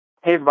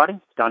Hey everybody,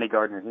 it's Donnie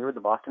Gardner here with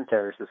the Boston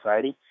Terrier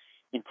Society.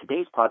 In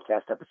today's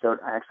podcast episode,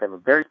 I actually have a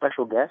very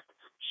special guest.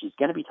 She's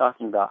going to be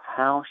talking about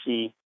how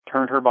she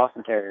turned her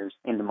Boston Terriers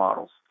into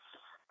models.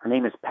 Her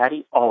name is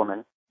Patty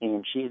Alleman,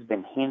 and she has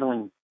been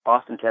handling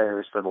Boston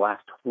Terriers for the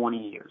last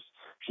 20 years.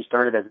 She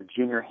started as a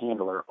junior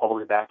handler all the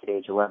way back at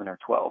age 11 or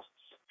 12.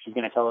 She's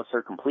going to tell us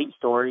her complete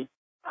story,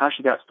 how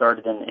she got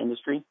started in the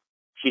industry.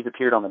 She's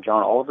appeared on the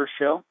John Oliver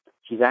Show.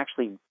 She's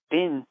actually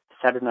been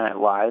Saturday Night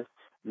Live,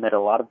 met a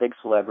lot of big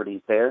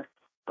celebrities there,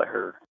 but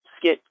her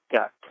skit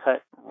got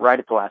cut right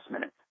at the last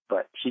minute.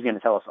 But she's going to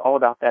tell us all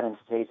about that in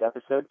today's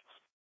episode.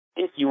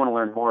 If you want to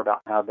learn more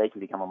about how they can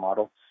become a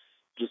model,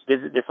 just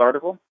visit this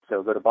article.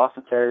 So go to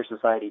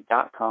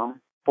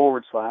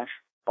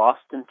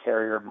BostonTerrierSociety.com/Boston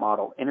Terrier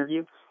Model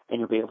Interview, and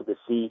you'll be able to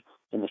see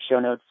in the show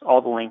notes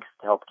all the links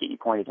to help get you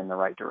pointed in the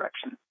right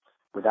direction.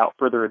 Without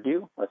further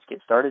ado, let's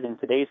get started in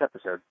today's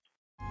episode.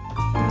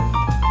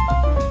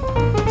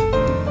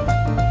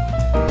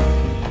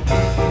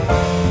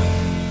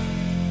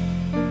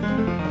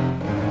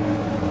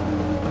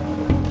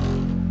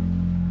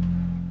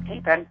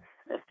 Patty,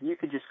 if you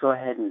could just go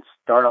ahead and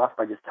start off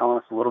by just telling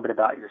us a little bit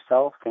about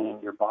yourself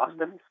and your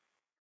Bostons.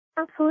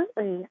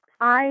 Absolutely.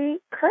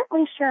 I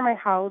currently share my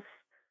house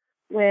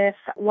with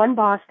one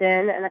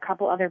Boston and a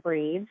couple other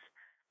breeds,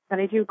 but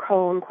I do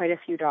co-own quite a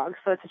few dogs,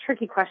 so it's a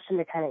tricky question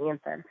to kind of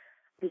answer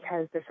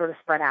because they're sort of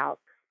spread out.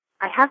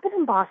 I have been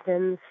in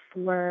Bostons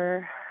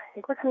for, I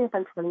think we're coming up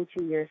on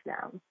 22 years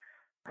now.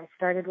 I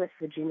started with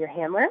the junior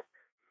handler.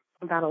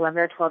 About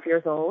 11 or 12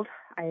 years old,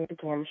 I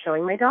began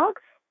showing my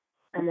dogs.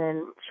 And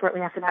then shortly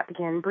after that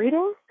began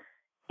breeding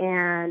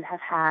and have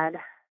had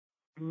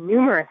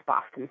numerous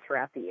Bostons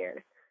throughout the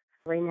years.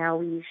 Right now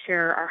we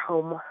share our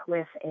home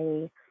with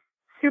a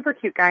super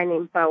cute guy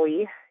named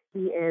Bowie.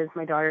 He is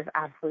my daughter's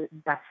absolute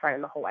best friend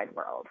in the whole wide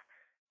world.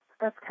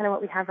 That's kind of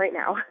what we have right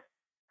now.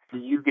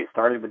 Did you get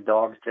started with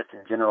dogs just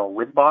in general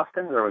with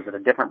Bostons, or was it a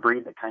different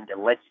breed that kind of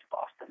led you to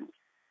Bostons?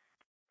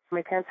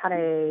 My parents had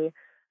a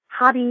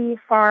hobby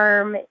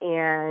farm,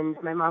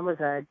 and my mom was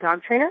a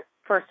dog trainer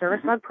for a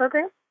service dog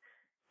program.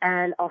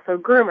 And also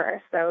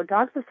groomer. So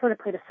dogs have sort of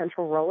played a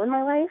central role in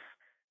my life.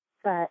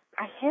 But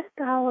I hit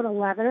about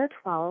 11 or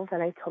 12,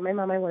 and I told my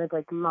mom I wanted,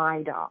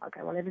 my dog.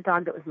 I wanted a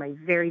dog that was my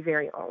very,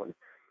 very own.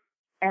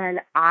 And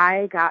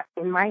I got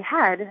in my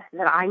head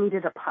that I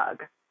needed a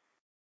pug.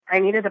 I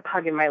needed a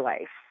pug in my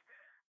life.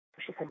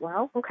 She said,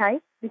 well,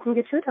 okay, we can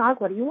get you a dog.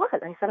 What do you want?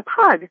 And I said, a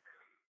pug.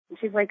 And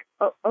she's like,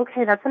 oh,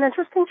 okay, that's an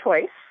interesting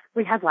choice.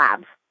 We had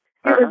labs.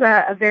 It was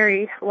a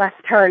very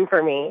left turn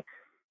for me.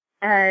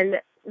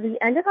 And we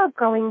ended up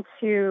going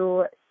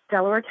to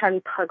Delaware County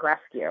Pug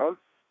Rescue,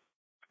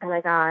 and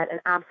I got an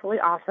absolutely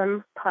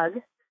awesome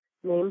pug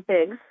named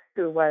Biggs,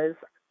 who was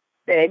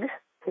big.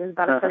 He was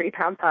about a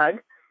 30-pound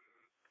pug.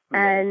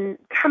 And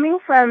coming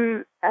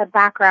from a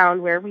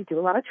background where we do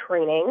a lot of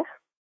training,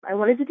 I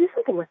wanted to do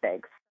something with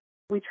Biggs.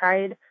 We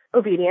tried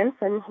obedience,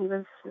 and he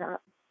was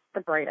not the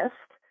brightest.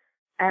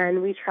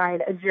 And we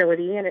tried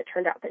agility, and it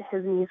turned out that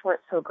his knees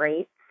weren't so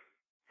great.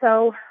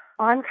 So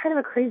on kind of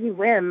a crazy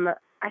whim,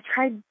 I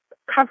tried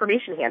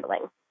confirmation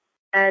handling.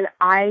 And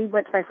I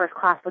went to my first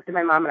class, looked at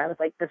my mom, and I was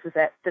like, this is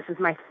it. This is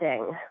my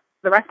thing.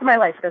 The rest of my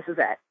life, this is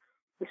it.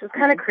 Which was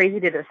kind of crazy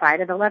to decide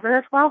at 11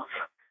 or 12.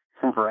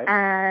 Right.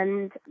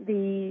 And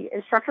the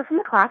instructor from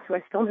the class, who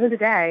I still know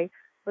today,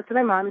 looked at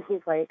my mom, and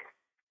he's like,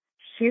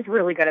 she's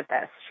really good at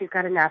this. She's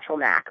got a natural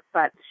knack,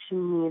 but she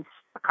needs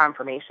a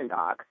confirmation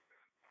dog.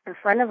 A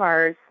friend of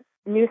ours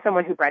knew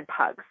someone who bred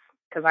pugs,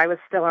 because I was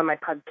still on my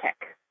pug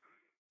kick.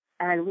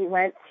 And we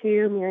went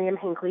to Miriam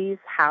Hinckley's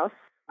house.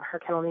 Her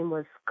kennel name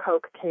was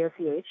Coke,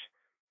 K-O-C-H.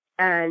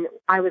 And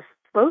I was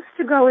supposed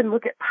to go and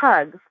look at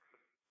pugs.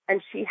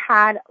 And she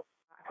had, I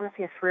want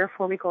to say, a 3 or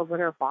 4 week old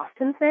litter of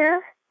Bostons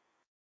there.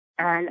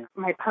 And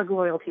my pug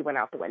loyalty went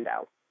out the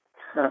window.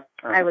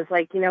 I was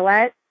like, you know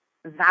what?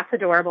 That's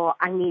adorable.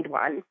 I need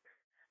one.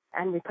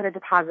 And we put a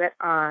deposit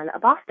on a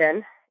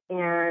Boston.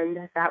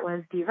 And that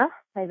was Diva,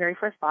 my very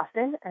first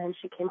Boston. And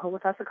she came home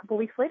with us a couple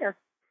weeks later.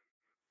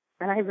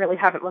 And I really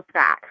haven't looked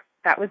back.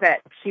 That was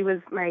it. She was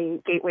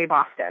my gateway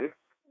Boston.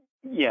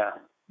 Yeah.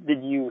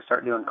 Did you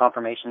start doing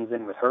confirmations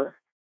in with her?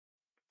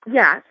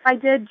 Yeah. I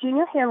did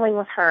junior handling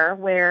with her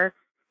where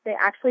they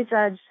actually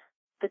judged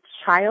the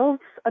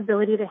child's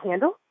ability to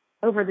handle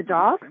over the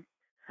dog.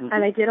 Mm-hmm.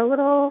 And I did a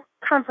little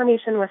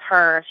confirmation with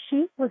her.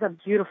 She was a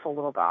beautiful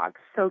little dog.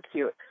 So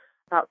cute.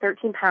 About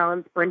 13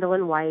 pounds, brindle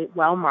and white,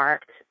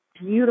 well-marked,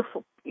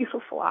 beautiful,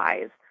 beautiful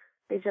eyes.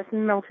 They just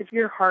melted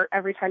your heart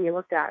every time you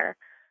looked at her.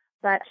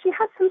 But she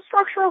had some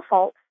structural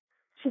faults.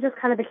 She just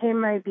kind of became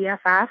my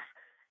BFF.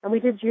 And we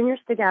did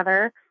juniors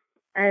together,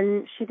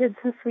 and she did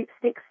some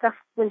sweepstakes stuff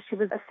when she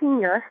was a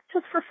senior,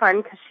 just for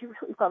fun, because she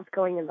really loved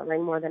going in the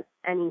ring more than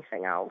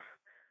anything else.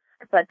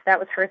 But that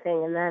was her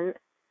thing. And then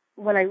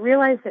when I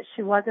realized that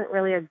she wasn't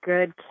really a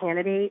good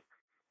candidate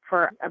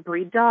for a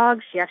breed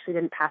dog, she actually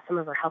didn't pass some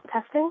of her health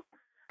testing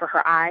for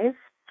her eyes.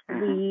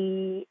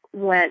 We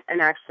went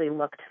and actually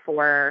looked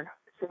for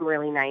some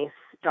really nice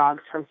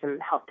dogs from some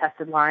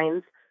health-tested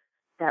lines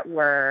that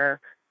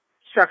were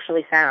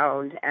structurally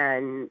sound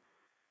and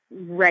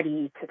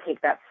ready to take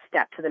that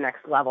step to the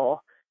next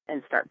level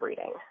and start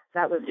breeding.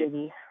 That was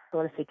maybe, I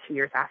want to say 2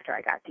 years after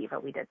I got Diva,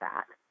 we did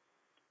that.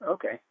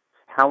 Okay.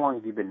 How long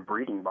have you been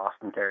breeding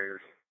Boston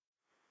Terriers?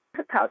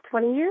 About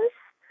 20 years.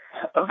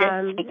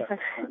 Okay.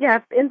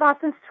 Yeah, in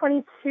Boston's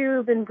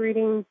 22, been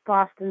breeding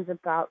Boston's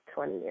about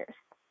 20 years.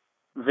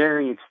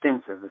 Very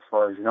extensive as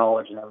far as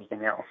knowledge and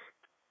everything else.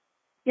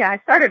 Yeah, I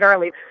started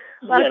early.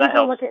 A lot of people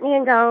helps. look at me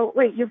and go,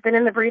 wait, you've been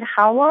in the breed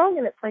how long?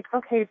 And it's like,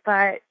 okay,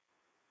 but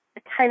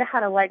I kind of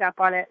had a leg up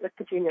on it with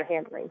the junior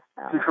handling.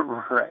 So.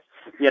 Right.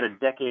 You had a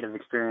decade of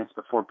experience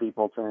before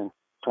people turned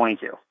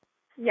 22.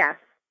 Yes.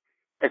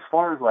 As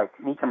far as like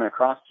me coming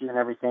across you and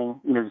everything,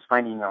 just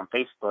finding you on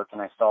Facebook,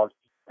 and I saw,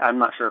 I'm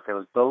not sure if it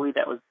was Bowie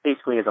that was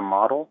basically as a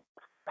model.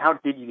 How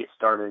did you get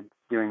started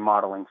doing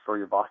modeling for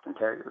your Boston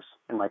Terriers?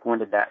 And like, when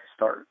did that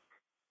start?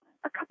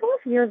 A couple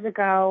of years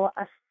ago,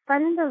 a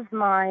friend of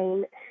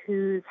mine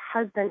whose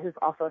husband, who's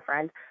also a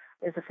friend,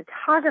 is a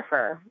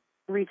photographer,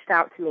 reached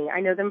out to me. I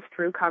know them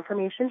through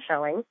Confirmation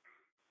Showing,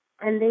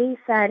 and they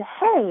said,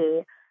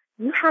 hey,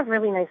 you have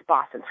really nice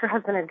Bostons. Her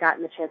husband had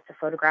gotten the chance to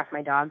photograph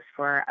my dogs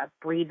for a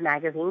Breed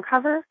magazine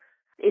cover.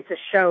 It's a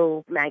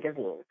show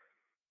magazine.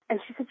 And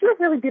she said, you have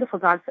really beautiful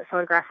dogs that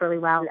photograph really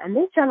well, and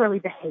they generally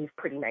behave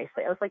pretty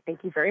nicely. I was like,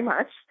 thank you very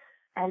much.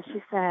 And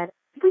she said,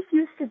 we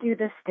used to do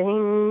this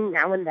thing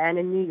now and then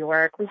in New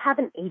York. We have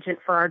an agent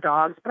for our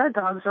dogs, but our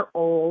dogs are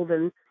old,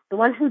 and the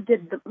one who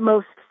did the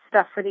most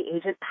stuff for the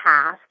agent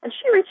passed. And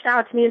she reached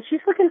out to me, and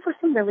she's looking for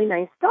some really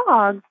nice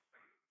dogs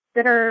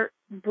that are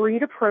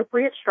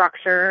breed-appropriate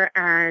structure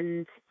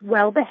and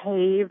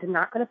well-behaved and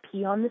not going to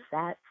pee on the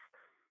sets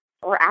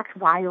or act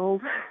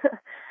wild,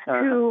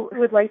 who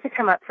would like to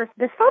come up for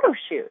this photo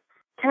shoot.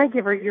 Can I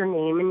give her your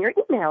name and your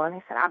email? And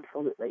I said,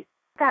 absolutely.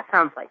 That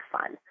sounds like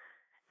fun.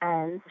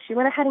 And she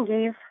went ahead and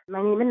gave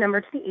my name and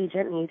number to the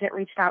agent, and the agent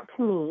reached out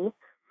to me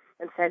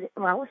and said,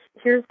 well,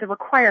 here's the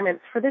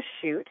requirements for this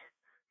shoot.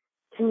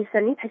 Can you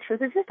send me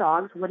pictures of your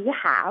dogs? What do you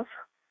have?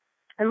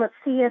 And let's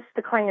see if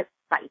the client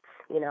bites,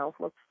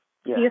 Let's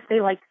see if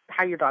they like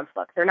how your dogs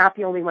look. They're not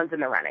the only ones in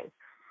the running.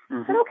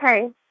 I said,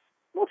 okay,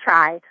 we'll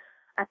try.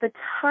 At the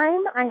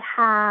time, I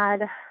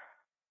had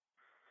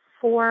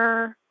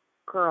 4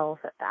 girls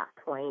at that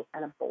point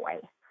and a boy.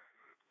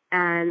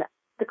 And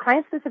the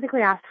client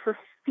specifically asked for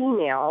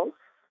females.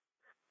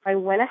 I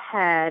went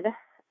ahead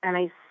and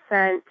I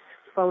sent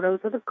photos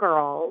of the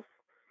girls,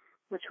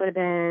 which would have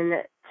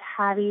been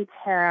Tabby,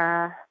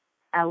 Tara,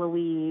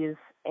 Eloise,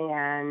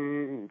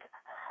 and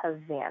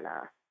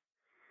Havana.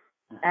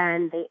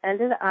 And they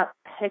ended up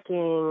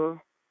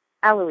picking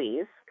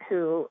Eloise,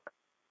 who,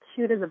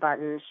 cute as a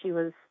button, she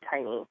was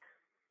tiny.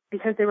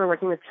 Because they were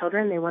working with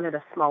children, they wanted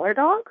a smaller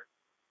dog.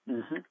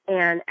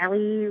 And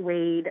Ellie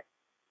weighed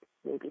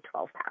maybe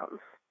 12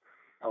 pounds.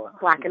 Oh, wow.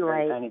 Black and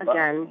white,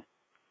 again.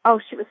 Oh,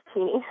 she was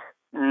teeny.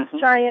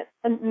 Giant,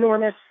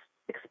 enormous,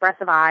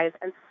 expressive eyes,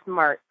 and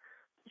smart.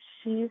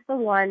 She's the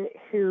one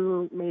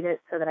who made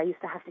it so that I used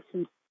to have to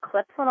keep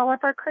clips on all of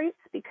our crates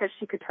because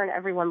she could turn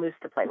everyone loose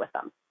to play with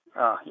them.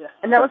 Oh, yeah.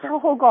 And that was her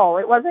whole goal.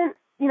 It wasn't,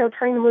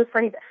 turning them loose for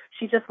anything.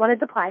 She just wanted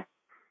to play.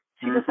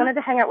 She just wanted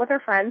to hang out with her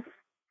friends.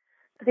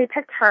 They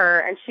picked her,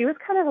 and she was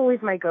kind of always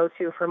my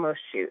go-to for most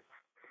shoots.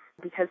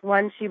 Because,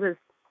 one, she was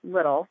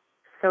little,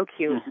 so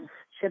cute.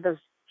 She had those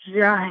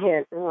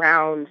giant,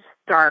 round,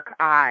 dark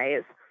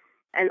eyes.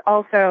 And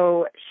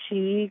also,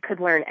 she could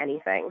learn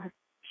anything.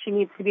 She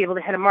needs to be able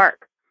to hit a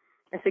mark.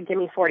 I said, give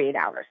me 48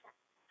 hours.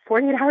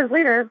 48 hours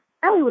later,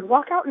 Ellie would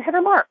walk out and hit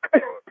her mark.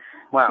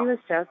 Wow. She was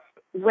just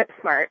whip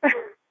smart.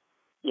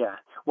 Yeah.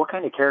 What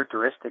kind of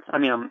characteristics? I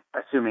mean, I'm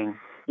assuming,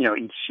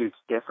 each shoot's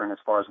different as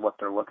far as what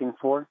they're looking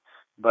for.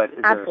 But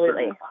is there a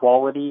certain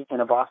quality in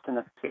a Boston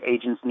that the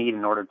agents need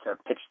in order to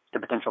pitch to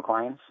potential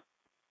clients?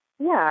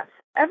 Yes.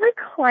 Every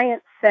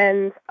client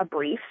sends a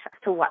brief as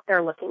to what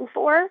they're looking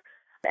for.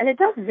 And it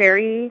does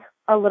vary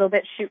a little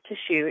bit shoot to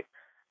shoot.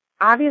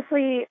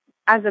 Obviously,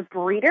 as a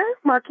breeder,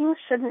 markings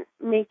shouldn't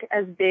make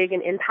as big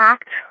an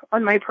impact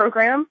on my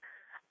program.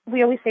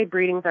 We always say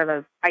breedings are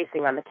the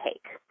icing on the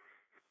cake.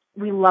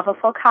 We love a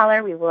full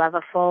collar. We love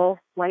a full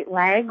white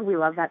leg. We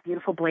love that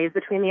beautiful blaze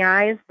between the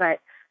eyes. But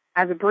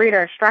as a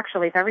breeder,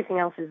 structurally, if everything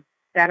else is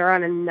better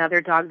on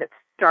another dog that's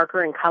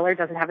darker in color,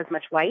 doesn't have as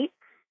much white,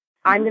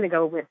 I'm going to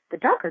go with the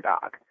darker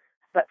dog.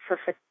 But for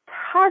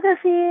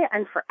photography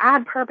and for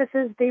ad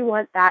purposes, they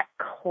want that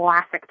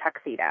classic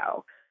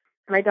tuxedo.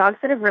 My dogs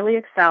that have really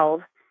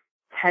excelled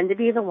tend to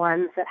be the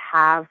ones that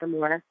have the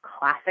more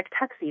classic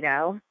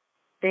tuxedo.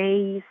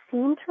 They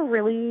seem to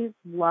really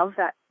love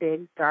that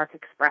big, dark,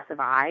 expressive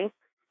eye.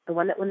 The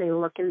one that when they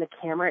look in the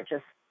camera, it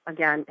just,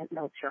 again, it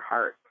melts your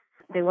heart.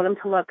 They want them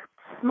to look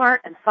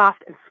smart and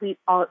soft and sweet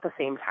all at the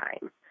same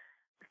time.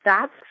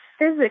 That's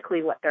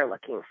physically what they're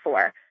looking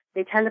for.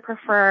 They tend to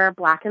prefer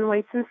black and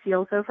whites and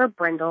seals over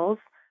brindles.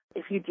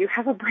 If you do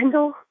have a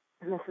brindle,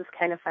 and this is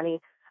kind of funny,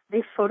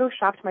 they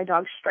photoshopped my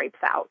dog's stripes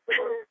out.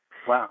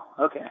 Wow,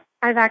 okay.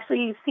 I've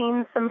actually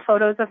seen some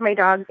photos of my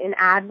dogs in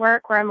ad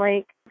work where I'm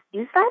like,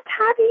 is that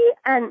Tabby?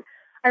 And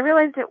I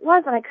realized it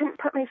was, and I couldn't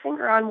put my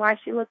finger on why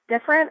she looked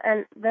different,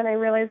 and then I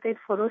realized they'd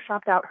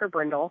photoshopped out her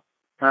brindle.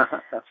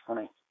 That's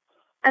funny.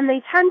 And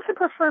they tend to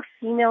prefer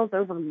females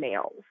over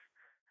males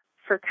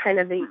for kind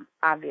of the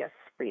obvious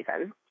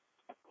reason.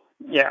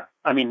 Yeah,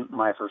 I mean,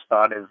 my first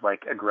thought is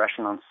like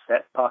aggression on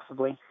set,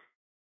 possibly.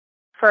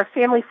 For a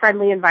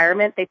family-friendly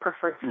environment, they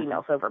prefer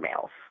females over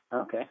males.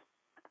 Okay.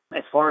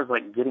 As far as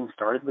like getting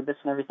started with this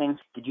and everything,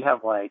 did you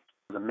have like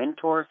a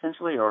mentor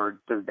essentially, or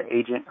does the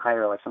agent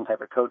hire like some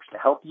type of coach to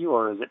help you,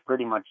 or is it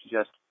pretty much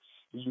just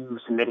you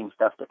submitting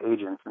stuff to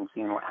agents and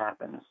seeing what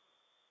happens?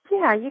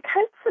 Yeah, you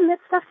kind of submit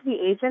stuff to the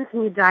agents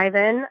and you dive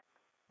in.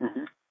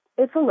 Mm-hmm.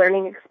 It's a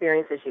learning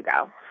experience as you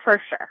go,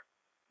 for sure.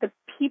 The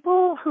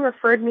people who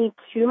referred me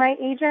to my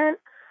agent,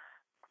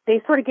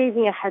 they sort of gave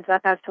me a heads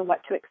up as to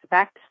what to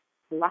expect,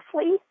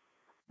 roughly.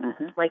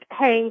 Mm-hmm. Like,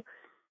 hey,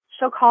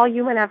 she'll call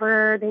you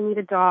whenever they need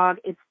a dog.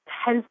 It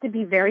tends to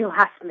be very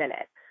last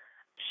minute.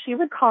 She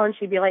would call and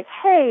she'd be like,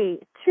 hey,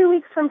 2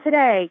 weeks from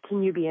today,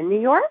 can you be in New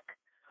York?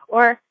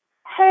 Or,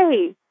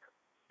 hey,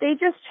 they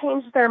just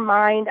changed their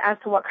mind as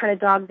to what kind of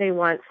dog they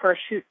want for a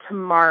shoot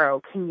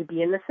tomorrow. Can you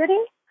be in the city?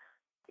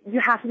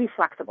 You have to be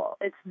flexible.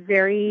 It's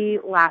very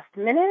last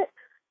minute.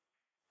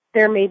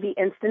 There may be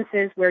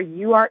instances where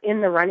you are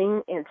in the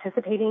running,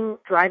 anticipating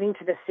driving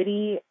to the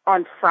city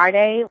on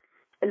Friday.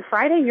 And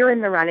Friday, you're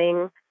in the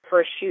running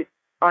for a shoot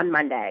on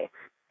Monday.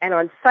 And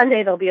on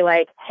Sunday, they'll be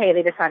like, hey,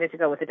 they decided to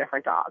go with a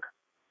different dog.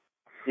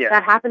 Yeah.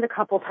 That happened a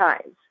couple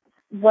times.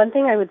 One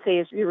thing I would say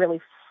is be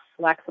really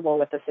flexible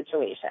with the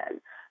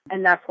situation.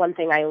 And that's one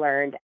thing I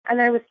learned.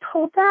 And I was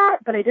told that,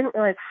 but I didn't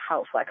realize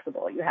how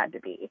flexible you had to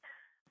be.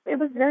 It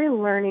was very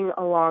learning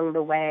along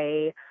the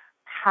way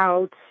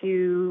how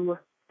to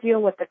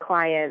deal with the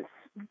clients,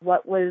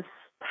 what was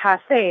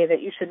passé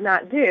that you should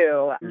not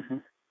do. Mm-hmm.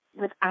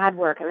 With ad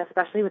work, and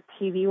especially with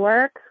TV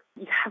work,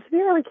 you have to be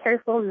really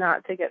careful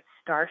not to get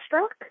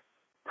starstruck.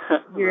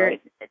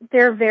 Right.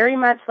 They're very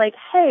much like,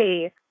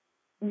 hey,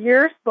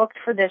 you're booked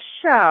for this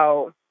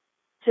show.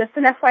 Just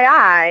an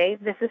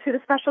FYI, this is who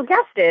the special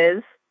guest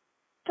is.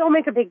 Don't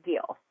make a big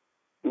deal.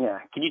 Yeah.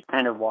 Can you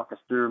kind of walk us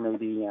through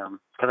maybe,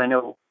 because I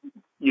know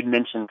you'd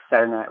mentioned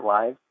Saturday Night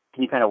Live.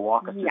 Can you kind of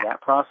walk us through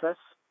that process?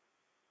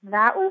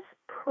 That was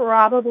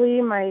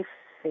probably my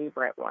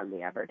favorite one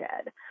we ever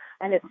did.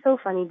 And it's so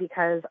funny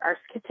because our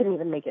skit didn't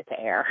even make it to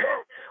air.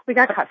 We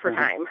got cut for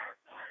time.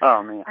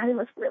 Oh, man. And it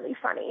was really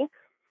funny.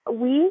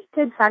 We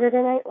did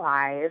Saturday Night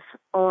Live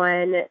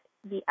on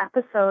the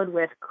episode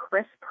with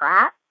Chris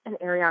Pratt and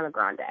Ariana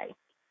Grande,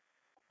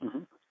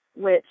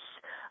 which,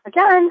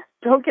 again,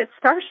 don't get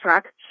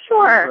starstruck.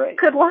 Sure, right.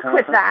 Good luck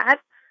with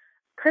that.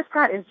 Chris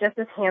Pratt is just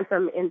as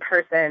handsome in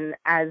person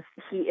as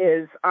he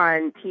is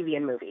on TV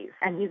and movies,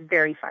 and he's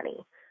very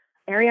funny.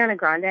 Ariana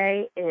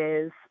Grande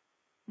is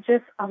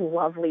just a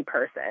lovely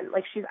person.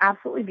 Like, she's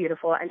absolutely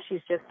beautiful, and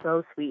she's just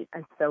so sweet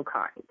and so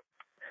kind.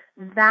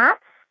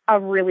 That's a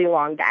really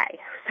long day.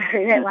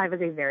 Saturday Night Live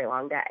is a very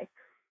long day.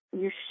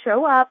 You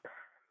show up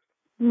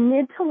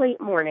mid to late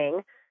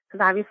morning,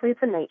 because obviously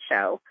it's a night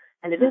show,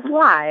 and it is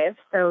live,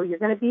 so you're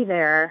going to be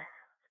there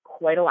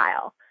quite a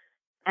while.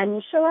 And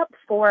you show up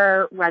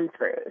for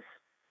run-throughs.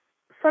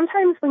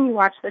 Sometimes when you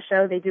watch the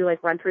show, they do,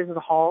 like, run-throughs of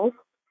the halls.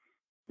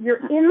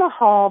 You're in the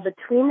hall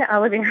between the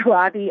elevator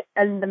lobby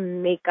and the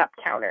makeup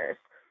counters.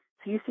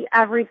 So you see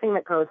everything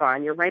that goes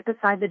on. You're right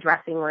beside the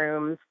dressing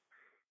rooms.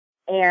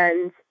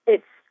 And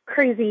it's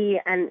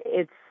crazy and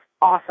it's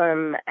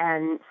awesome.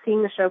 And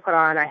seeing the show put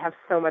on, I have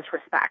so much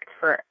respect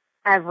for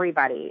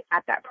everybody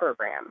at that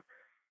program.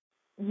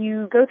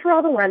 You go through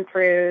all the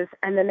run-throughs,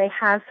 and then they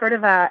have sort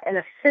of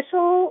an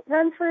official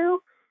run-through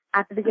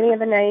at the beginning of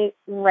the night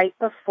right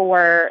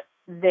before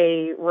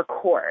they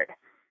record.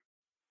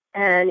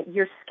 And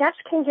your sketch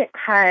can get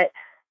cut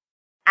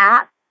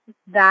at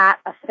that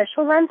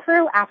official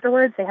run-through.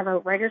 Afterwards, they have a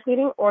writer's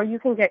meeting, or you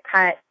can get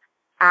cut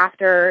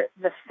after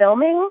the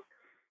filming,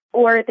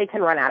 or they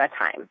can run out of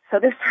time. So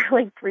there's sort of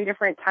like 3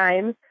 different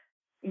times.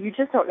 You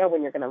just don't know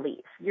when you're going to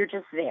leave. You're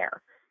just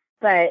there.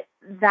 But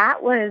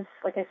that was,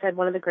 like I said,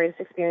 one of the greatest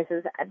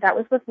experiences. That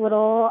was with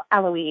little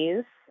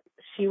Eloise.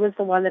 She was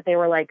the one that they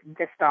were like,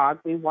 this dog,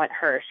 we want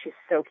her. She's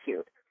so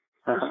cute.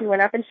 And she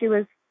went up and she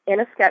was in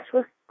a sketch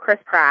with Chris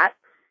Pratt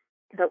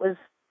that was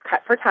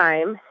cut for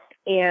time.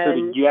 And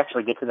so did you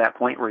actually get to that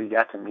point where you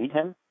got to meet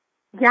him?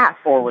 Yes.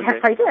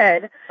 Yes, I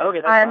did.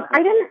 Okay, that's awesome.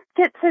 I didn't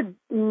get to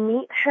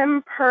meet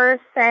him per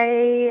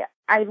se.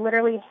 I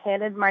literally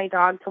handed my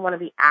dog to one of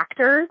the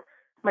actors.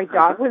 My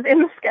dog was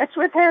in the sketch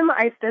with him.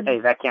 I stood. Hey,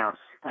 that counts.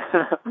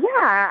 Yeah,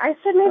 I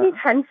stood maybe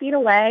 10 feet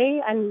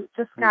away and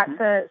just got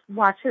to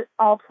watch it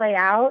all play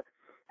out.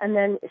 And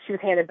then she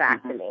was handed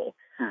back to me.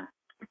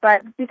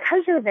 But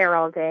because you're there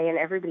all day and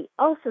everybody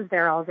else is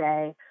there all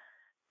day,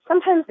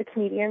 sometimes the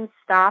comedians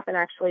stop and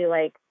actually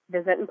like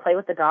visit and play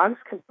with the dogs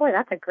because, boy,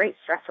 that's a great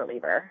stress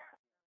reliever.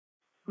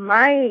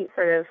 My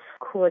sort of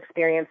cool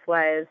experience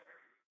was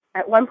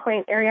at one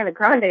point Ariana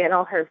Grande and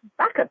all her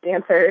backup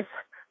dancers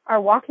are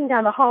walking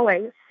down the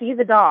hallway, see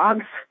the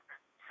dogs,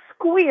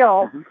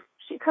 squeal.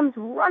 She comes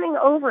running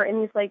over and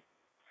he's like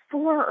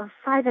 4 or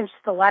 5 inch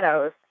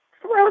stilettos,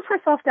 throws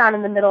herself down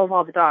in the middle of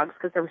all the dogs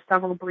because there were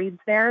several breeds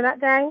there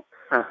that day,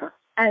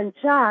 and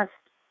just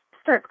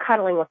starts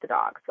cuddling with the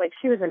dogs. Like,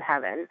 she was in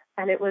heaven,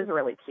 and it was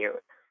really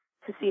cute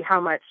to see how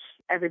much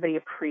everybody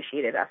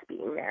appreciated us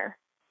being there.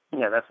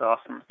 Yeah, that's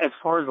awesome. As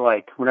far as,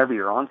 like, whenever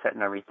you're on set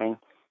and everything,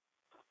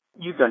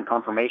 you've done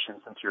confirmation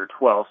since you were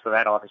 12, so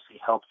that obviously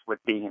helps with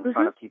being in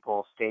front of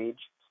people stage.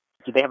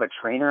 Do they have a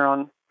trainer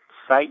on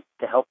site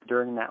to help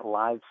during that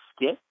live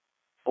skit?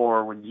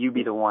 Or would you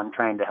be the one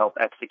trying to help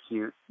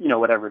execute,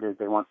 whatever it is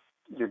they want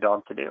your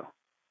dog to do?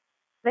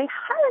 They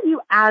hire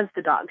you as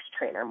the dog's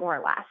trainer, more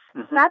or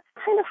less. That's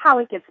kind of how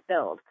it gets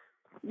billed.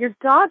 Your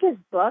dog is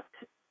booked,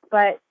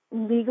 but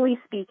legally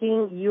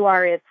speaking, you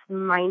are its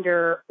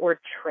minder or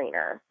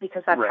trainer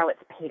because that's how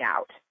it's paid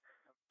out.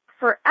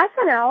 For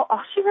SNL,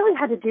 all she really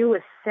had to do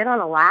was sit on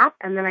a lap,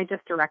 and then I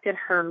just directed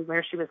her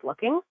where she was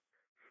looking.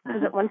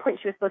 Because at one point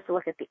she was supposed to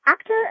look at the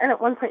actor, and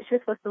at one point she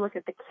was supposed to look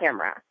at the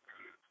camera.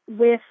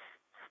 With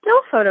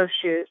still photo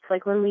shoots,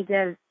 like when we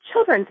did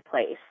Children's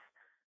Place,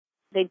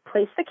 they'd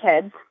place the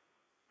kids,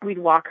 we'd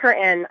walk her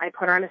in, I'd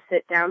put her on a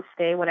sit-down,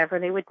 stay, whatever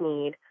they would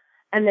need,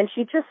 and then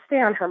she'd just stay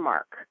on her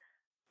mark.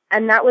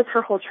 And that was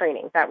her whole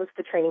training. That was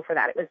the training for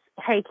that. It was,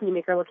 hey, can you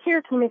make her look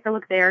here? Can you make her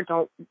look there?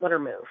 Don't let her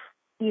move.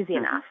 Easy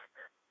enough.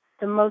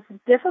 The most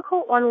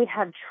difficult one we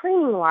had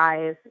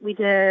training-wise, we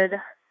did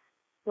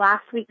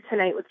last week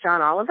tonight with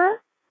John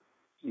Oliver.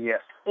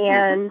 Yes.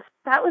 And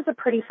that was a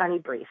pretty funny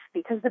brief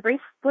because the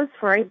brief was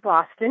for a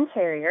Boston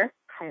Terrier,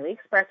 highly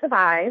expressive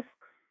eyes,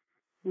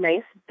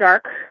 nice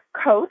dark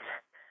coat,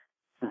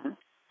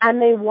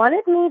 and they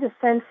wanted me to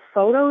send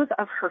photos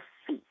of her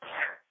feet.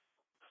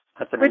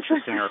 That's an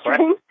interesting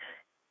request.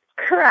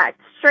 Correct.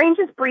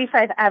 Strangest brief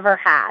I've ever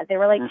had. They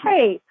were like,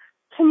 hey,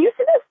 can you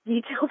send us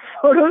detailed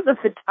photos of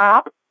the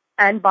top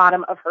and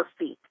bottom of her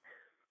feet?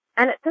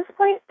 And at this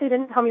point, they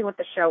didn't tell me what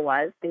the show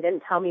was. They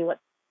didn't tell me what...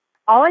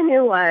 All I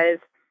knew was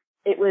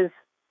it was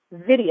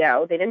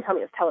video. They didn't tell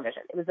me it was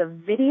television. It was a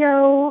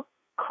video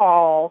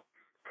call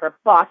for a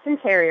Boston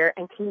Terrier,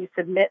 and can you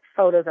submit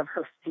photos of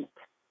her feet?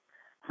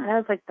 And I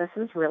was like, this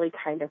is really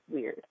kind of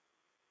weird.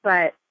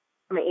 But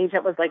my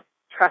agent was like,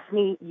 trust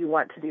me, you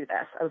want to do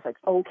this. I was like,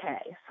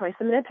 okay. So I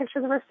submitted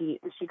pictures of her feet,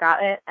 and she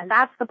got it. And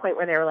that's the point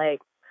where they were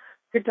like,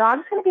 your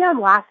dog's going to be on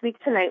Last Week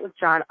Tonight with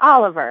John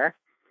Oliver,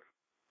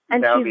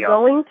 and she's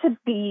going to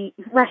be,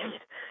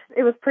 right,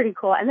 it was pretty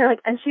cool. And they're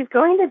like, and she's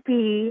going to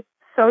be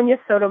Sonia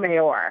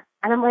Sotomayor.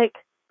 And I'm like,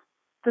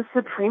 the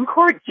Supreme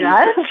Court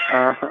judge?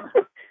 And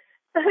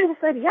I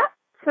said, yeah,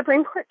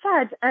 Supreme Court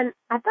judge. And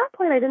at that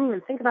point, I didn't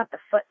even think about the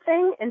foot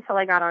thing until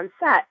I got on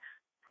set.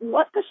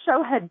 What the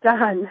show had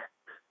done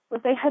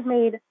was they had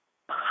made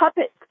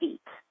puppet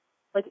feet,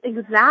 like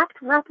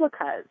exact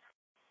replicas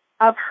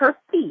of her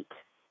feet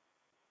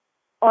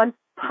on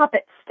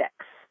puppet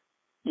sticks.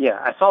 Yeah,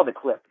 I saw the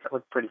clip. It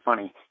looked pretty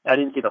funny. I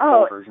didn't see the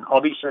full version. I'll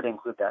be sure to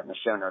include that in the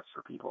show notes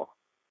for people.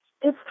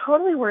 It's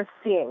totally worth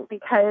seeing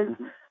because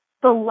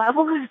the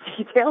level of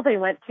detail they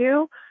went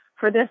to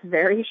for this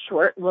very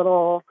short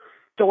little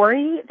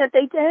story that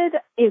they did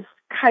is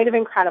kind of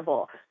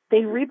incredible.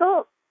 They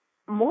rebuilt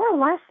more or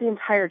less the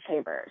entire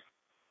chambers.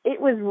 It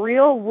was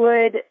real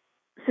wood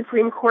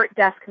Supreme Court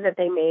desk that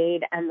they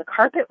made, and the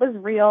carpet was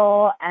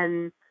real,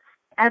 and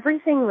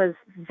everything was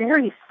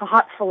very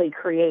thoughtfully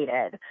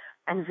created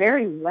and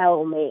very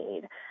well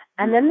made.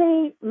 And then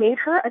they made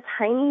her a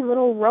tiny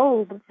little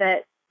robe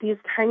that these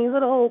tiny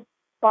little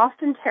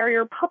Boston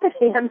Terrier puppet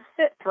hands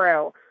fit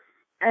through.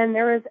 And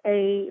there was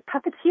a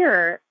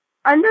puppeteer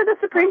under the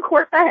Supreme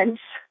Court bench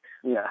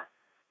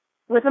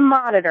with a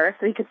monitor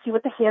so he could see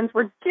what the hands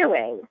were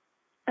doing.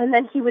 And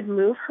then he would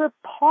move her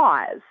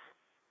paws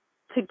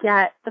to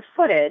get the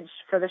footage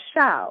for the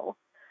show.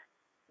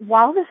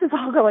 While this is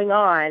all going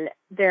on,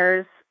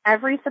 there's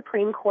every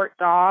Supreme Court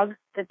dog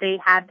that they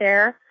had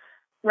there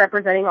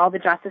representing all the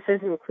justices,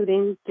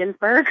 including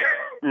Ginsburg,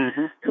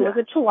 who was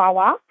a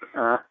Chihuahua.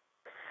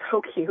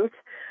 So cute.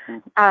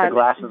 The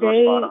glasses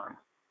were spot on.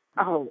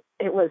 Oh,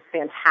 it was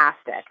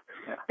fantastic.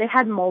 Yeah. They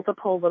had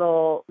multiple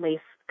little lace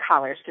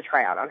collars to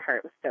try out on her.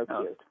 It was so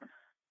cute.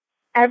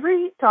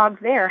 Every dog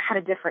there had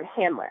a different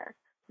handler.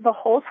 The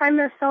whole time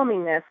they're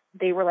filming this,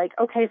 they were like,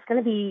 okay, it's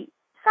going to be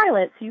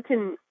silent, so you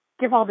can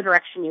give all the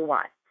direction you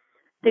want.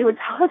 They would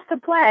tell us to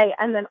play,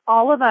 and then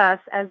all of us,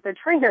 as their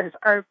trainers,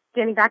 are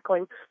standing back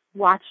going,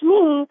 watch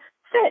me,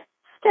 sit,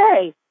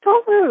 stay,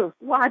 don't move,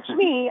 watch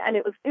me, and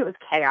it was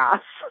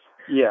chaos.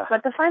 Yeah.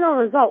 But the final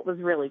result was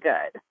really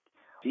good.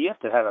 So you have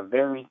to have a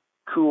very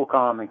cool,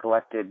 calm, and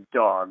collected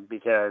dog,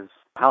 because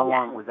how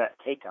long was that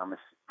take on?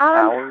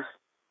 Hours?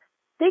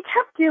 They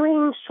kept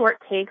doing short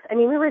takes. I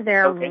mean, we were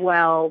there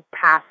well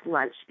past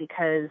lunch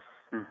because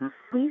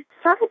we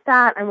started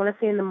that, I want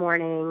to say, in the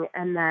morning,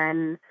 and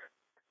then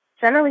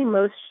generally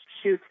most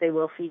shoots, they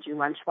will feed you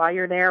lunch while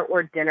you're there,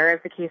 or dinner, as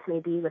the case may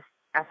be with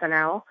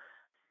SNL.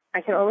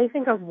 I can only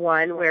think of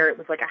one where it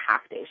was like a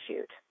half-day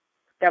shoot.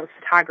 That was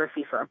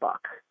photography for a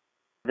book.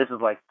 This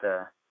is like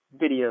the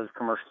videos,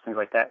 commercials, things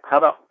like that. How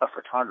about a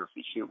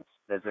photography shoot?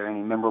 Is there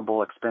any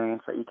memorable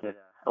experience that you could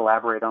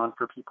elaborate on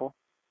for people?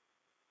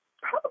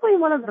 probably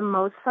one of the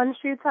most fun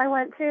shoots I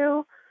went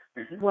to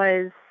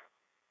was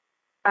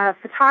a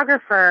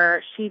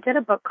photographer. She did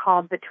a book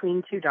called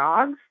Between Two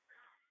Dogs,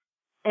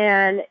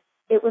 and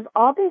it was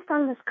all based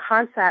on this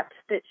concept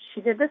that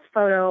she did this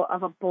photo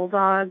of a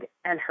bulldog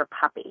and her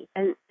puppy,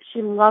 and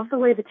she loved the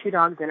way the two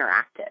dogs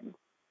interacted.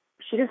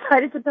 She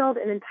decided to build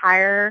an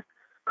entire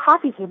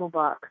coffee table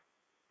book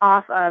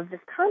off of this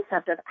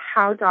concept of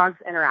how dogs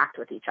interact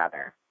with each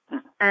other.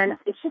 And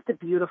it's just a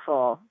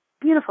beautiful,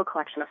 beautiful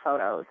collection of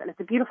photos, and it's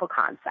a beautiful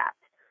concept.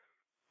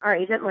 Our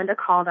agent, Linda,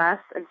 called us,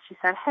 and she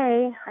said,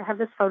 hey, I have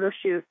this photo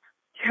shoot.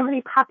 Do you have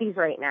any puppies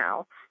right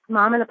now?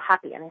 Mom and a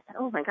puppy. And I said,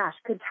 oh, my gosh,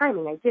 good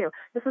timing. I do.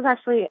 This was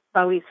actually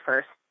Bowie's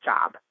first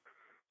job.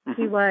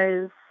 He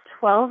was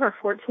 12 or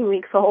 14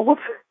 weeks old.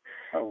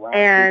 Oh, wow.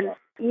 And,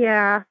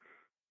 yeah,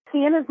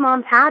 he and his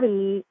mom,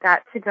 Patty,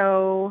 got to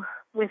go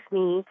with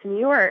me to New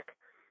York,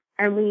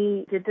 and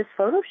we did this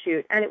photo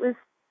shoot. And it was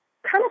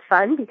kind of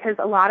fun because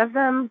a lot of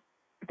them,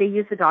 they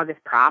use the dog as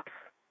props.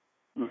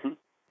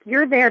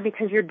 You're there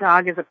because your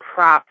dog is a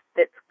prop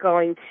that's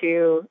going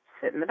to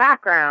sit in the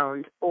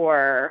background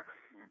or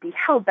be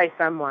held by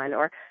someone.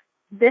 Or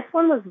this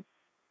one was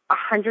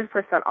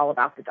 100% all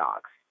about the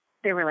dogs.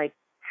 They were like,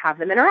 have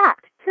them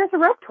interact. Here's a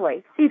rope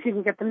toy. See if you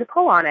can get them to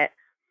pull on it.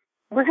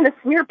 We're going to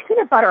smear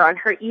peanut butter on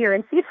her ear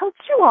and see if he'll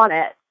chew on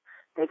it.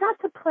 They got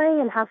to play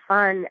and have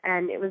fun,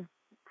 and it was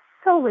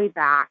so laid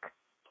back.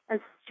 And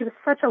she was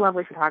such a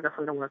lovely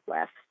photographer to work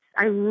with.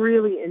 I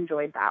really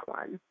enjoyed that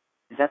one.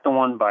 Is that the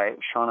one by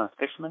Shauna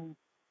Fishman?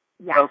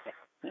 Yes. Okay.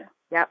 Yeah.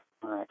 Yep.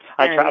 All right.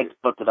 I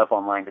looked it up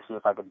online to see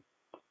if I could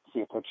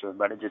see a picture,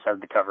 but it just has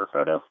the cover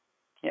photo.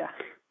 Yeah.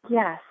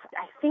 Yes.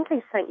 I think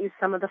I sent you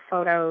some of the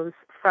photos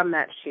from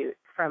that shoot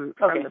from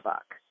the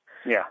book.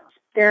 Yeah.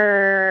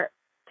 They're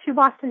two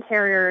Boston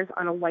Terriers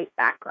on a white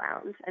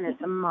background, and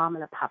it's a mom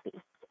and a puppy.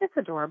 It's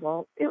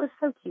adorable. It was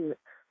so cute.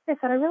 Like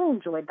I said, I really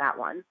enjoyed that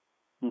one.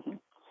 As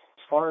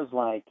far as,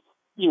 like,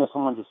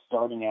 someone just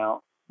starting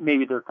out,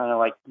 maybe they're kind of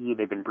like you,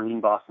 they've been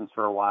breeding Bostons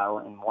for a while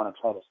and want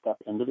to try to step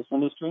into this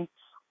industry,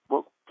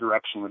 what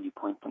direction would you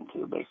point them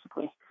to,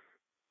 basically?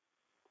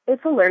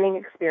 It's a learning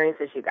experience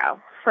as you go,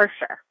 for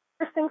sure.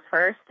 First things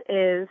first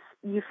is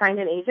you find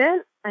an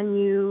agent, and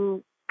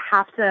you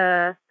have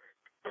to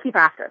keep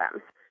after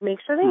them. Make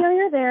sure they know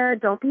you're there.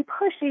 Don't be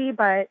pushy,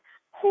 but,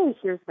 hey,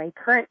 here's my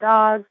current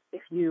dog.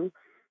 If you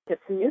get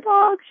some new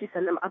dogs, you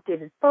send them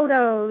updated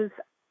photos.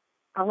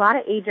 A lot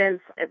of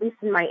agents, at least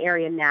in my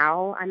area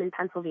now, I'm in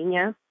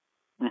Pennsylvania.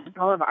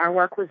 All of our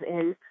work was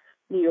in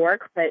New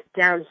York, but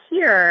down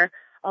here,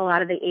 a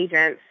lot of the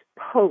agents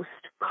post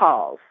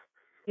calls.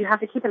 You have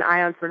to keep an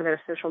eye on sort of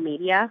their social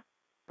media.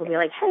 They'll be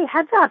like, hey,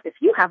 heads up, if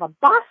you have a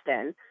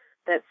Boston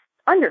that's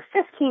under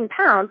 15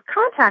 pounds,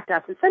 contact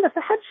us and send us a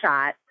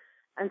headshot.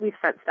 And we've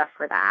sent stuff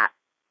for that.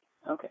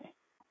 Okay.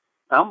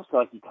 I almost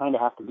feel like you kind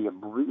of have to be a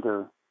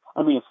breeder.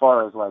 I mean, as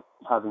far as, like,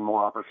 having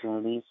more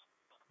opportunities,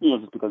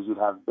 just because you'd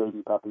have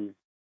baby puppies,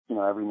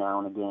 every now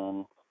and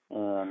again,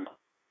 and,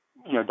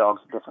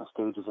 dogs at different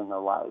stages in their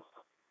life.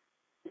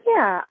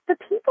 Yeah. The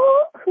people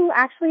who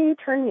actually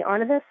turned me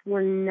onto this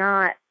were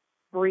not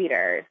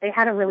breeders. They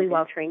had a really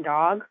well-trained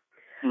dog.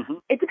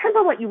 It depends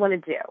on what you want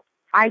to do.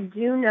 I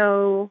do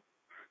know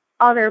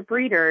other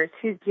breeders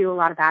who do a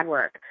lot of bad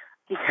work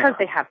because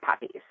they have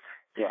puppies.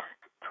 Yeah.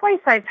 Twice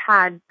I've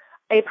had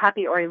a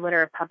puppy or a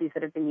litter of puppies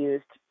that have been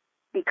used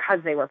because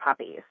they were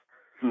puppies.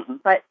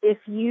 But if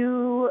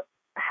you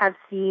have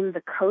seen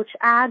the Coach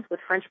ads with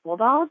French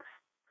Bulldogs,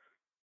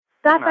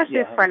 that's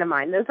actually a friend of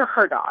mine. Those are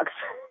her dogs,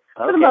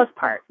 for the most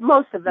part.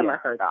 Most of them are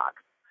her dogs.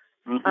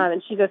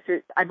 And she goes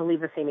through, I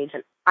believe, the same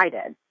agent I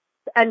did.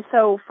 And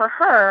so for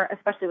her,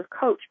 especially with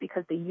Coach,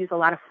 because they use a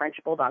lot of French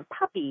Bulldog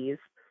puppies,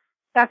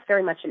 that's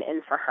very much an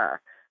in for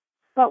her.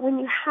 But when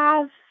you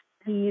have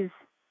these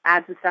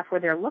ads and stuff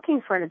where they're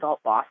looking for an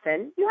adult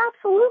Boston, you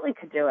absolutely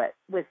could do it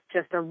with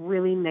just a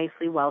really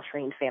nicely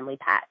well-trained family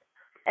pet.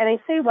 And I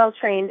say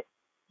well-trained,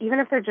 even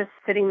if they're just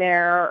sitting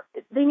there,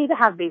 they need to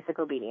have basic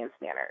obedience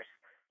manners.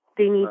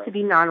 They need to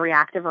be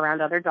non-reactive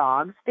around other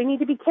dogs. They need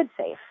to be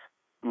kid-safe.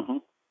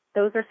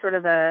 Those are sort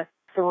of the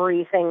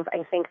three things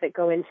I think that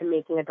go into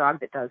making a dog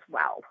that does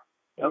well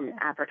in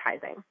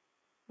advertising.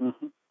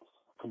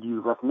 Could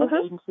you recommend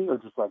an agency, or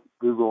just, like,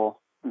 Google,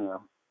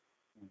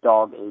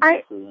 dog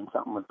agency and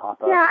something would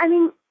pop up? Yeah, I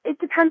mean, it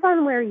depends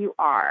on where you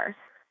are.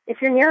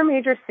 If you're near a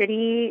major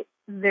city,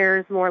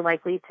 there's more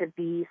likely to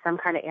be some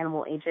kind of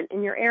animal agent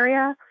in your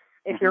area.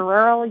 If you're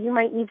rural, you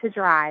might need to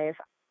drive.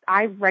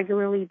 I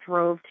regularly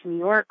drove to New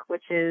York,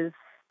 which is,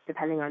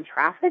 depending on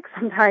traffic,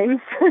 sometimes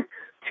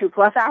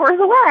 2+ hours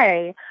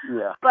away.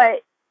 Yeah.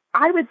 But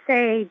I would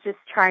say just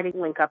try to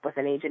link up with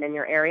an agent in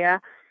your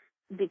area,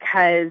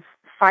 because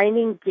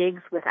finding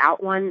gigs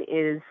without one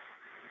is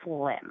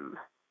slim.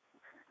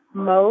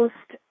 Most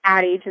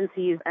ad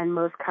agencies and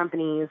most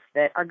companies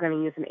that are going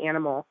to use an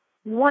animal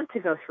want to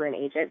go through an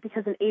agent,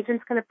 because an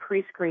agent's going to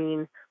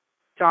pre-screen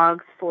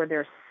dogs for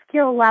their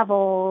skill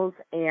levels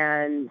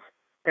and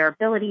their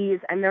abilities,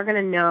 and they're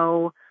going to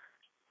know,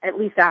 at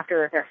least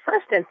after their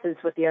first instance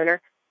with the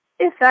owner,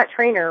 if that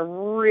trainer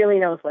really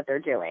knows what they're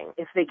doing,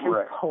 if they can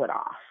Right. pull it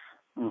off.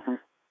 Mm-hmm.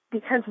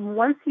 Because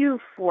once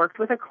you've worked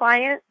with a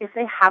client, if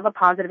they have a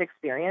positive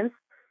experience,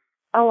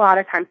 a lot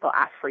of times they'll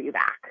ask for you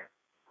back.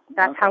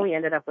 That's how we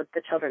ended up with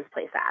the Children's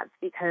Place ads,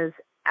 because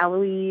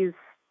Eloise,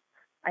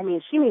 I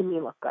mean, she made me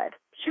look good.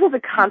 She was a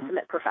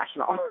consummate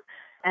professional,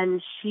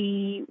 and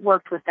she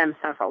worked with them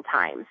several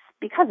times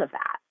because of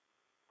that.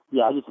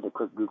 Yeah, I just did a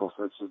quick Google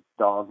search of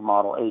dog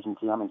model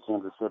agency. I'm in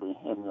Kansas City,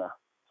 and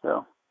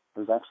so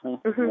there's actually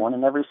one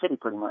in every city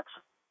pretty much.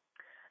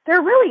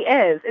 There really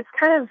is. It's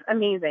kind of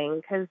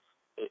amazing because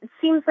it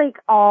seems like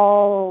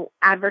all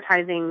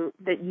advertising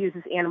that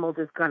uses animals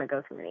is going to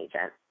go through an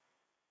agent.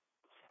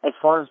 As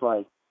far as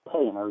like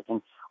pay and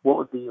everything, what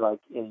would be like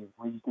a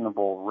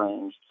reasonable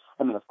range?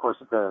 I mean, of course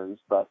it varies,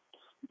 but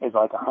is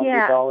like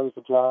 $100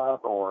 a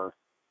job, or?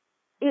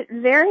 It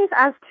varies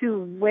as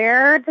to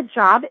where the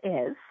job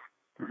is,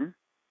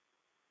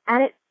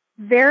 and it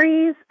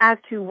varies as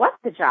to what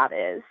the job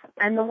is.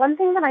 And the one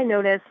thing that I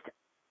noticed,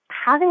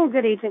 having a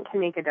good agent can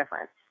make a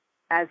difference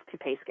as to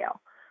pay scale.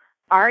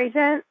 Our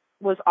agent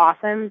was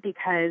awesome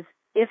because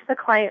if the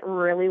client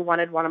really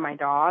wanted one of my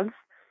dogs,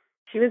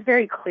 she was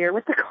very clear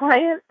with the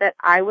client that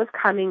I was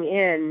coming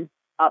in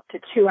up to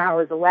 2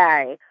 hours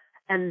away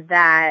and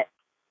that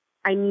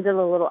I needed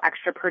a little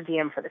extra per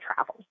diem for the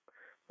travel,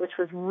 which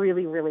was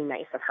really, really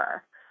nice of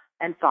her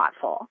and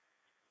thoughtful.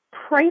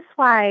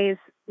 Price-wise,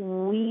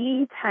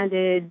 we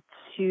tended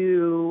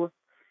to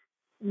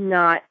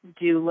not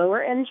do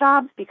lower-end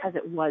jobs because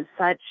it was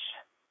such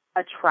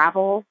a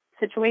travel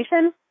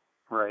situation.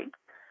 Right.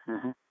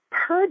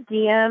 Per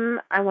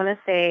diem, I want to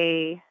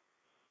say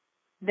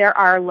there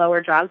are lower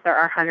jobs. There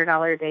are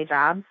 $100 a day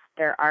jobs.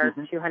 There are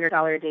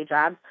 $200 a day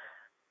jobs.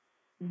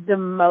 The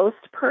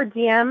most per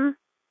diem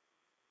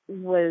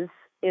was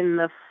in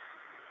the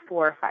 $400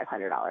 or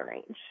 $500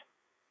 range.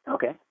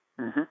 Okay.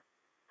 So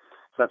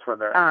that's where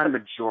the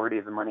majority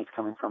of the money's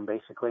coming from,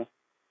 basically.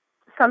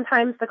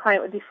 Sometimes the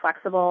client would be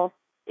flexible.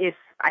 If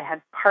I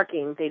had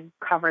parking, they'd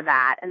cover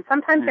that. And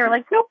sometimes they're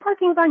like, no,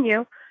 parking's on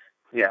you.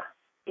 Yeah.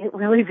 It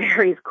really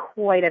varies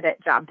quite a bit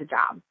job to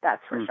job,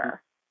 that's for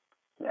sure.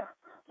 Yeah,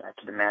 I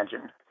could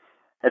imagine.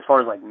 As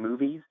far as like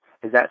movies,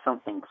 is that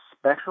something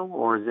special,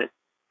 or is it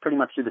pretty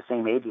much through the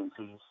same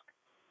agencies?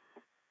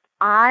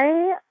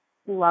 I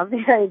love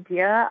the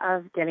idea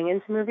of getting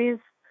into movies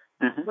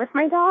with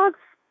my dogs,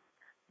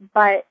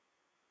 but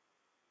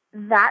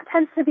that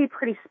tends to be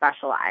pretty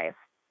specialized.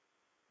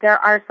 There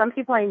are some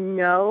people I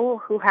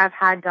know who have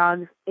had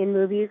dogs in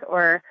movies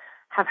or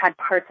have had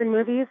parts in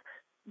movies.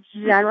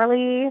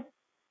 Generally,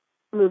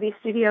 movie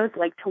studios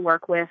like to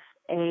work with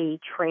a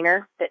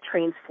trainer that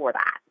trains for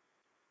that.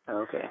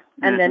 Okay.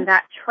 And then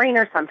that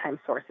trainer sometimes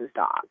sources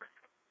dogs.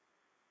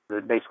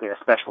 They're basically a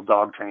special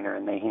dog trainer,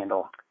 and they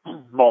handle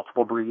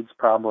multiple breeds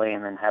probably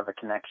and then have a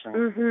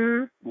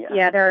connection.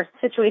 Yeah, there are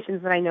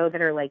situations that I know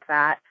that are like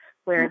that,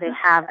 where they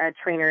have a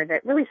trainer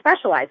that really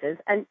specializes,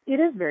 and it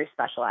is very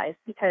specialized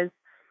because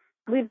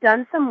we've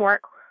done some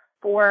work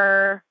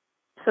for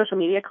social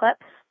media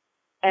clips,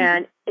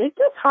 and it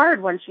gets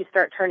hard once you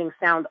start turning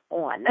sound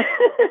on.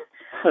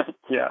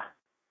 Yeah.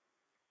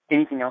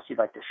 Anything else you'd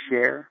like to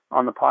share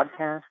on the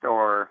podcast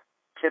or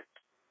tips?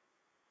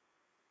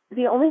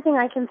 The only thing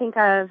I can think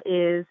of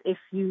is if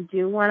you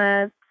do want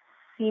to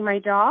see my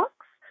dogs,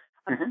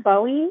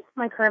 Bowie,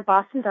 my current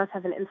Boston, does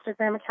have an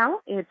Instagram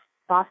account. It's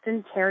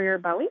Boston Terrier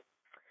Bowie.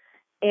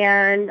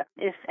 And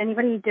if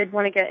anybody did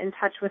want to get in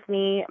touch with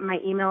me, my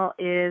email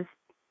is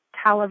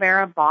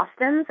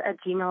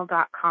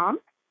calaverabostons@gmail.com.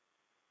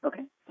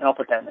 Okay. And I'll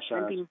put that in the show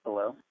notes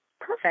below.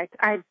 Perfect.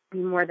 I'd be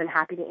more than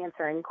happy to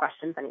answer any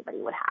questions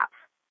anybody would have.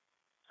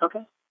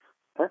 Okay.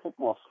 Perfect.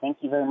 Well,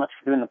 thank you very much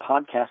for doing the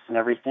podcast and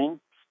everything.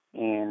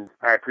 And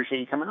I appreciate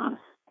you coming on.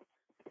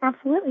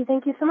 Absolutely.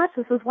 Thank you so much.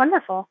 This was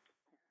wonderful.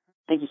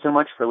 Thank you so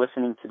much for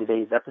listening to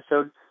today's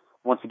episode.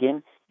 Once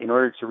again, in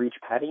order to reach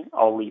Patty,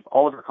 I'll leave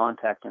all of her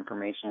contact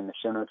information in the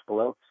show notes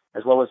below,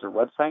 as well as her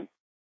website,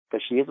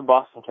 because she is a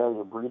Boston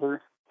Terrier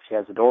breeder. She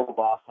has adorable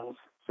Bostons,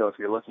 so if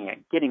you're looking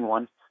at getting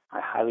one,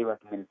 I highly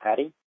recommend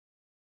Patty.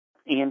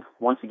 And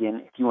once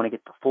again, if you want to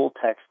get the full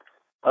text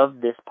of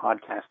this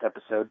podcast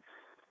episode,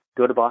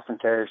 go to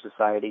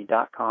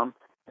BostonTerriersSociety.com.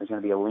 There's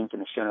going to be a link in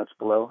the show notes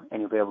below, and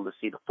you'll be able to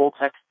see the full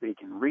text so you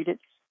can read it,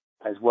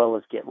 as well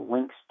as get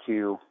links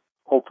to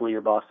hopefully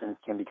your Boston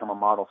can become a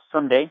model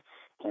someday,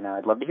 and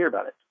I'd love to hear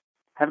about it.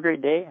 Have a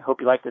great day. I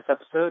hope you liked this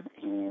episode,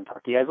 and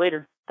talk to you guys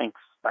later. Thanks.